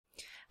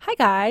Hi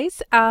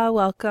guys,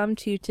 welcome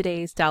to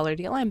today's dollar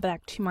deal. I'm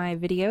back to my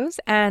videos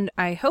and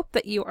I hope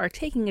that you are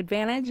taking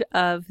advantage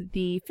of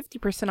the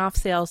 50% off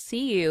sale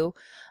See You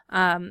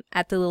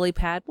at the lily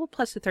pad, well,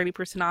 plus the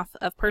 30% off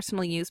of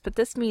personal use. But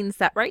this means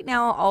that right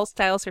now all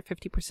styles are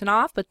 50%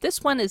 off, but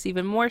this one is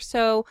even more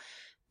so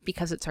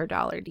because it's our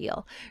dollar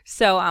deal.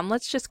 So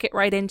let's just get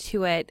right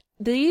into it.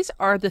 These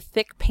are the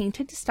thick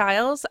painted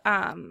styles.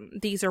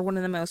 These are one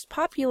of the most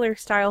popular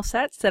style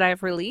sets that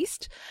I've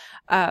released.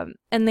 And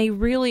they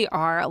really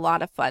are a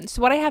lot of fun.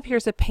 So what I have here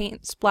is a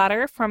paint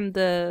splatter from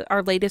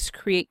our latest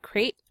Create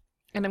Crate.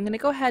 And I'm going to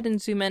go ahead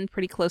and zoom in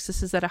pretty close.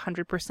 This is at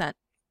 100%. And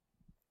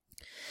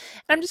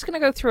I'm just going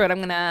to go through it. I'm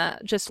going to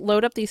just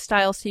load up these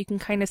styles so you can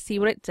kind of see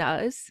what it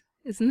does.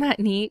 Isn't that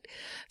neat?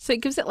 So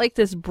it gives it like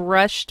this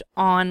brushed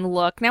on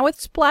look. Now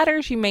with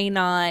splatters, you may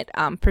not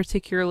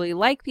particularly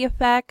like the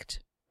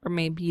effect, or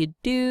maybe you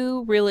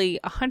do. Really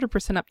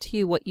 100% up to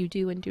you what you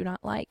do and do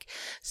not like.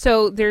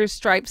 So there's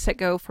stripes that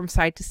go from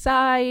side to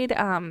side,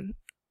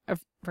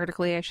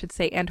 vertically I should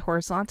say, and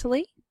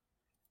horizontally,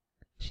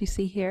 as you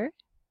see here.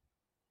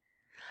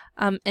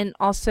 And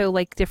also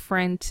like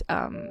different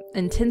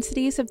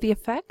intensities of the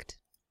effect.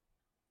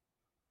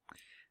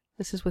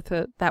 This is with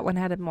that one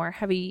had a more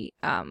heavy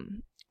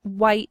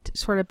white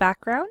sort of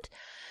background.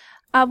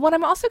 What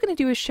I'm also going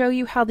to do is show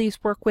you how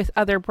these work with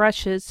other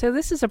brushes. So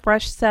this is a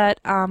brush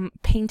set,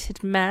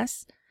 Painted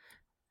Mess,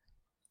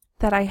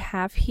 that I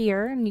have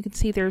here, and you can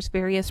see there's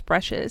various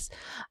brushes.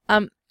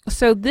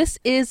 So this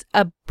is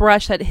a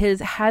brush that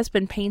has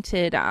been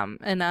painted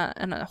in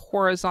a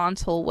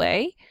horizontal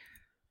way.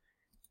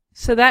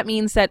 So that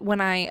means that when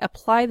I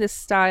apply this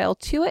style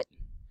to it,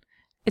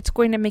 it's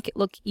going to make it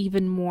look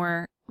even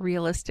more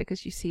realistic,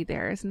 as you see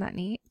there. Isn't that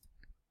neat?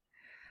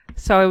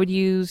 So I would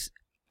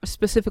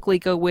specifically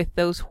go with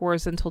those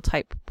horizontal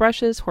type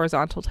brushes,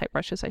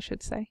 I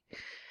should say.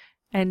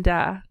 And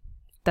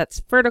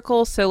that's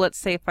vertical. So let's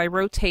say if I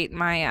rotate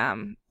my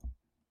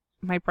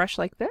my brush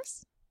like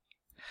this,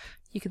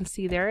 you can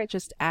see there it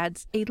just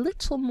adds a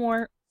little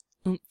more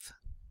oomph.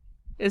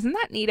 Isn't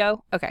that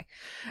neato? Okay,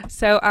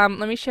 so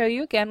let me show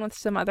you again with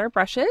some other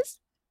brushes.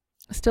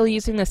 Still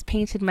using this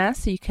Painted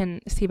Mess so you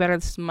can see better.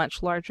 This is a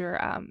much larger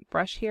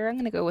brush here. I'm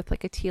going to go with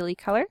like a tealy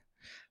color.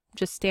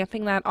 Just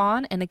stamping that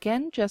on, and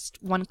again,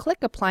 just one click,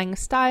 applying a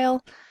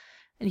style,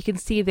 and you can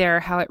see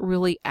there how it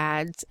really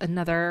adds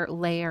another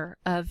layer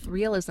of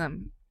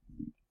realism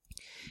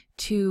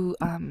to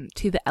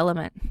the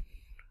element,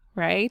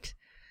 right?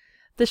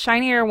 The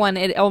shinier one,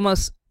 it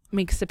almost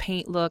makes the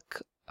paint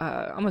look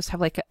almost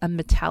have like a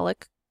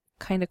metallic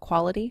kind of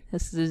quality.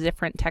 This is a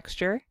different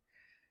texture.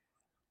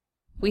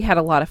 We had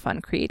a lot of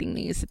fun creating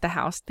these at the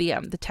house.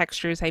 The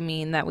textures, I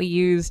mean, that we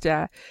used.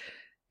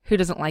 Who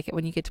doesn't like it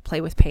when you get to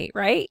play with paint,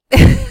 right?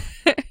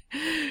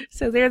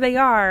 So there they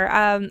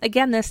are.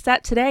 Again, this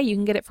set today, you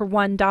can get it for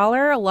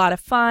 $1. A lot of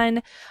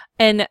fun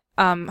and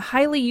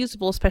highly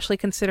usable, especially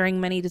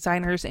considering many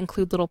designers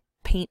include little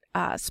paint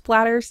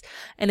splatters.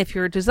 And if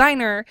you're a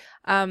designer,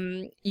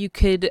 you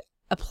could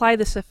apply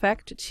this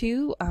effect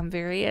to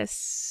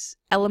various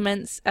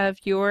elements of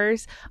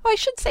yours. Oh, I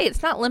should say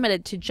it's not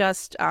limited to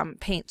just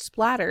paint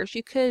splatters.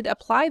 You could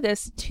apply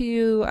this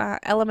to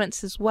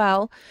elements as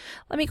well.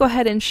 Let me go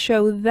ahead and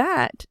show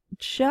that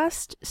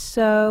just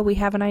so we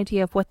have an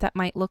idea of what that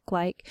might look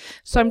like.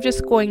 So I'm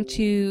just going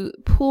to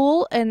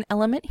pull an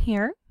element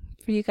here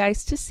for you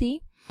guys to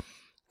see.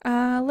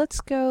 Let's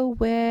go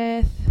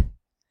with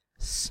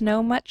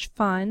Snow Much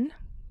Fun.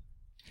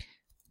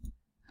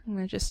 I'm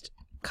going to just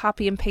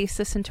copy and paste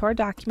this into our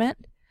document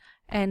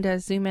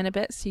and zoom in a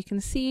bit so you can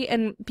see.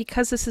 And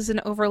because this is an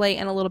overlay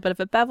and a little bit of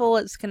a bevel,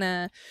 it's going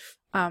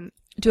to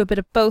do a bit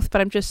of both, but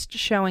I'm just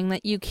showing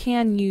that you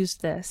can use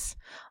this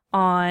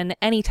on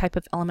any type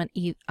of element,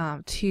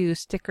 to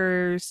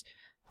stickers,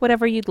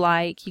 whatever you'd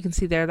like. You can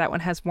see there that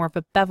one has more of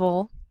a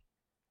bevel.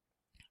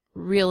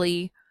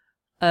 Really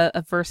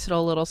a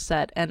versatile little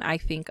set, and I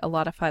think a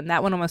lot of fun.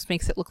 That one almost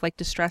makes it look like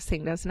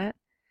distressing, doesn't it?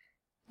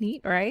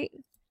 Neat, right?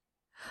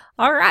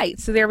 All right,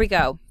 so there we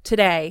go.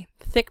 Today,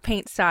 thick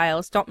paint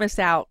styles. Don't miss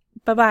out.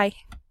 Bye-bye.